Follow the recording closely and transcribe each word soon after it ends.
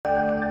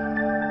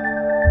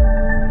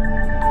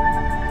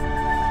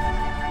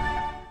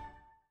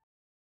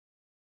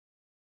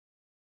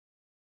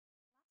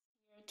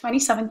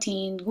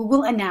2017,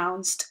 Google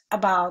announced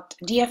about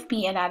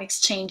DFP and ad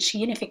exchange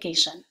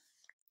unification.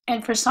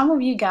 And for some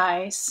of you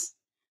guys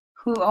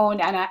who own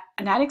an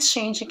ad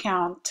exchange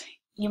account,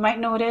 you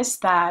might notice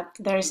that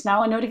there's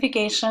now a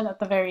notification at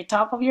the very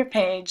top of your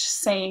page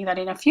saying that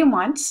in a few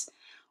months,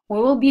 we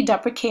will be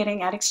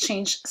deprecating ad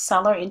exchange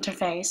seller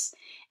interface,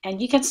 and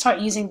you can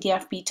start using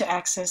DFP to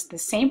access the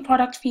same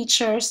product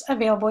features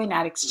available in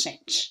ad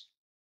exchange.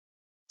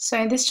 So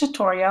in this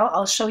tutorial,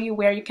 I'll show you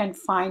where you can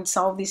find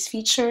some of these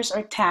features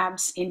or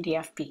tabs in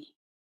DFP.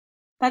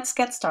 Let's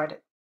get started.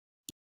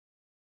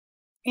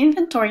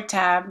 Inventory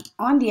tab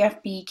on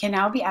DFP can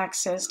now be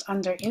accessed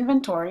under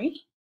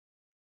Inventory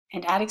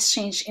and Ad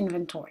Exchange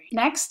Inventory.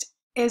 Next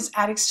is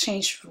Ad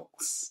Exchange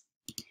Rules.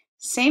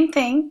 Same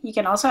thing, you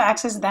can also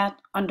access that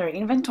under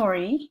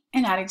Inventory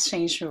and Ad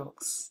Exchange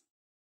Rules.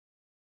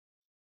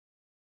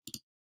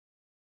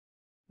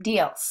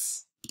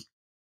 Deals.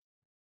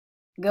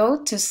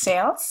 Go to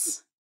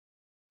Sales,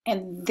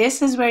 and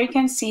this is where you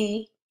can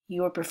see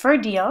your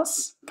preferred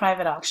deals,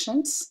 private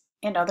auctions,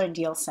 and other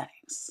deal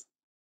settings.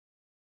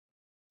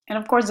 And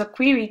of course, the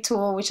query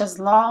tool, which has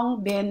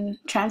long been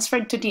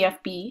transferred to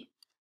DFP,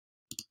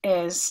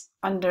 is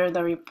under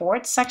the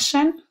Report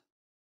section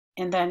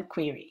and then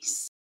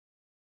Queries.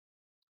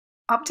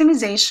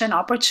 Optimization,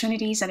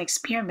 Opportunities, and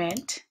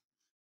Experiment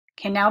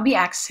can now be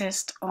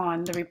accessed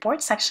on the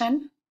Report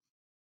section,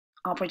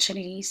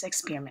 Opportunities,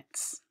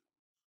 Experiments.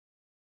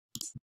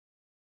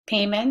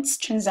 Payments,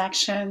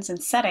 Transactions,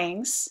 and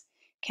Settings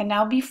can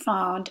now be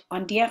found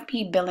on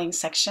DFP Billing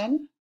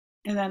section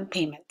and then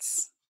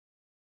Payments.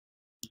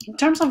 In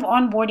terms of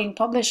onboarding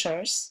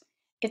publishers,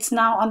 it's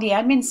now on the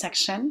Admin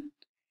section,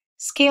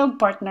 Scaled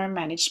Partner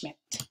Management.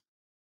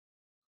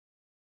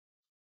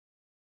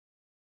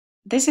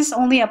 This is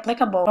only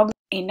applicable to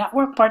a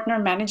Network Partner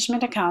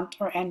Management account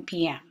or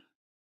NPM,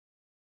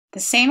 the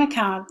same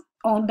account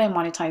owned by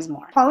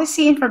MonetizeMore.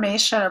 Policy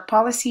Information or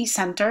Policy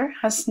Center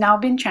has now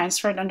been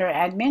transferred under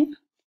Admin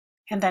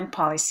and then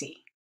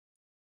Policy.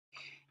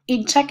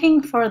 In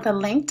checking for the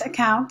linked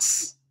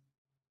accounts,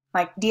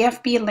 like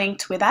DFP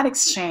linked with Ad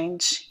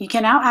Exchange, you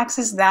can now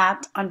access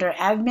that under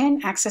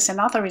Admin, Access and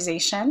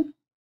Authorization.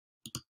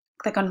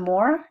 Click on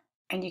More,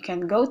 and you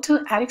can go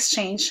to Ad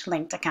Exchange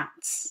linked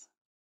accounts.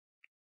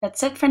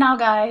 That's it for now,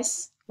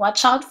 guys.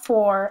 Watch out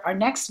for our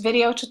next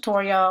video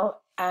tutorial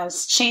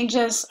as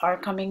changes are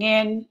coming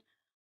in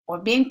or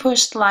being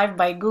pushed live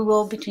by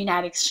Google between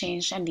Ad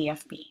Exchange and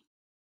DFP.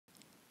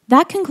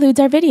 That concludes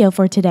our video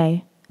for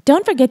today.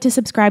 Don't forget to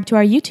subscribe to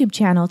our YouTube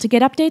channel to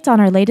get updates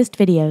on our latest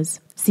videos.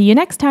 See you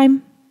next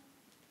time!